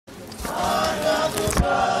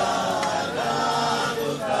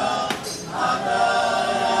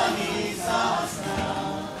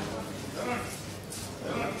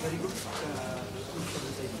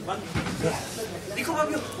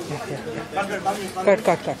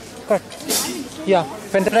Cut. Yeah.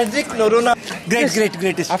 Frederick Noronha.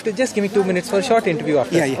 Great. After, just give me 2 minutes for a short interview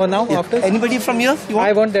after. Yeah. Or now, yeah. after? Anybody from here?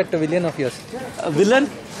 I want that villain of yours. Villain?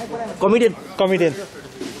 Comedian.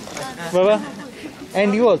 Baba.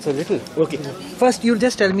 And you also, little. Okay. First, you'll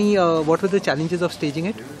just tell me what were the challenges of staging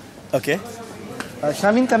it? Okay.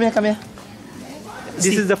 Shamin, come here.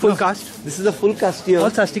 This is the full cast? This is the full cast here. All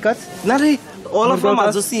Sasti cuts? No, all from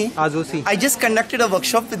Azosi. I just conducted a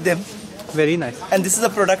workshop with them. Very nice. And this is the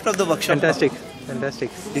product of the workshop. Fantastic.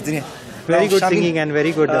 Very good Shamin, singing and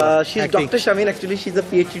very good she's acting. Dr. Shamin, actually. She's a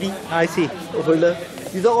PhD. I see. Holder.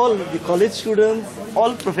 These are all the college students,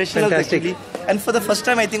 all professionals. Fantastic. Actually. And for the first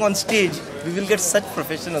time, I think on stage, we will get such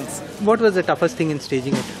professionals. What was the toughest thing in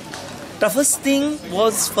staging it? Toughest thing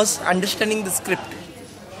was first understanding the script.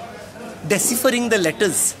 Deciphering the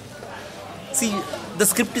letters. See, the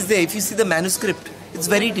script is there. If you see the manuscript, it's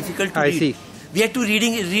very difficult to read. I see. We had to read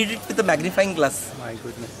it with a magnifying glass. My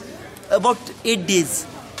goodness. About 8 days.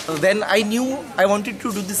 When I knew I wanted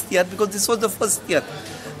to do this Tiatr, because this was the first Tiatr.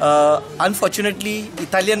 Unfortunately,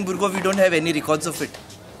 Italian Burgo, we don't have any records of it.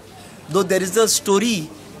 Though there is a story,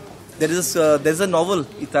 there's a novel,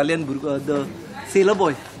 Italian Burgo, the Sailor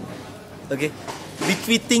Boy, okay, which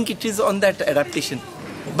we think it is on that adaptation.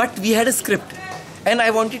 But we had a script, and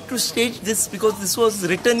I wanted to stage this because this was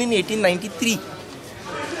written in 1893.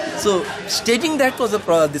 So staging that was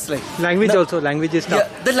Language is tough.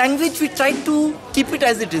 Yeah, the language we tried to keep it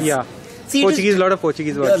as it is. Yeah. See, Portuguese, lot of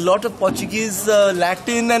Portuguese words. A lot of Portuguese,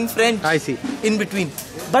 Latin and French. I see. In between.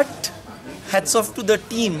 But hats off to the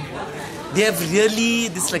team. They have really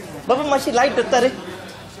Baba Mashi light datta re.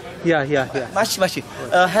 Yeah. Mashi.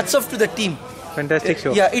 Hats off to the team. Fantastic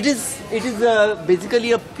show. Yeah, it is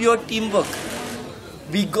basically a pure teamwork.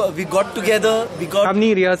 We got together. How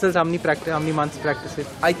many rehearsals? How many months practices?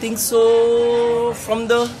 I think so. From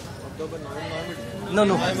the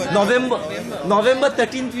November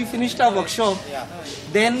 13th we finished our workshop.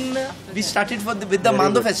 Then we started with the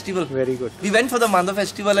Mando Festival. Very good. We went for the Mando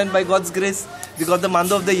Festival, and by God's grace we got the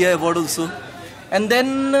Mando of the Year award also. And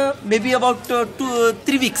then maybe about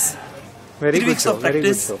 3 weeks. 3 weeks of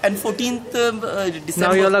practice. And 14th December.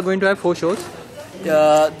 Now you all are going to have 4 shows.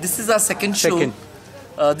 This is our second show.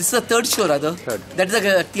 This is the third show rather. That is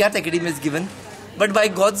the Tiatr Academy is given. But by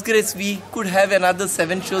God's grace we could have another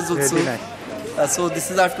 7 shows also. Very nice. So this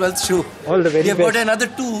is our 12th show. All the very best. We have got another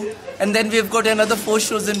 2, and then we have got another 4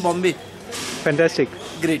 shows in Bombay. Fantastic.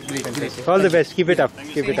 Great. All the best. Keep it up.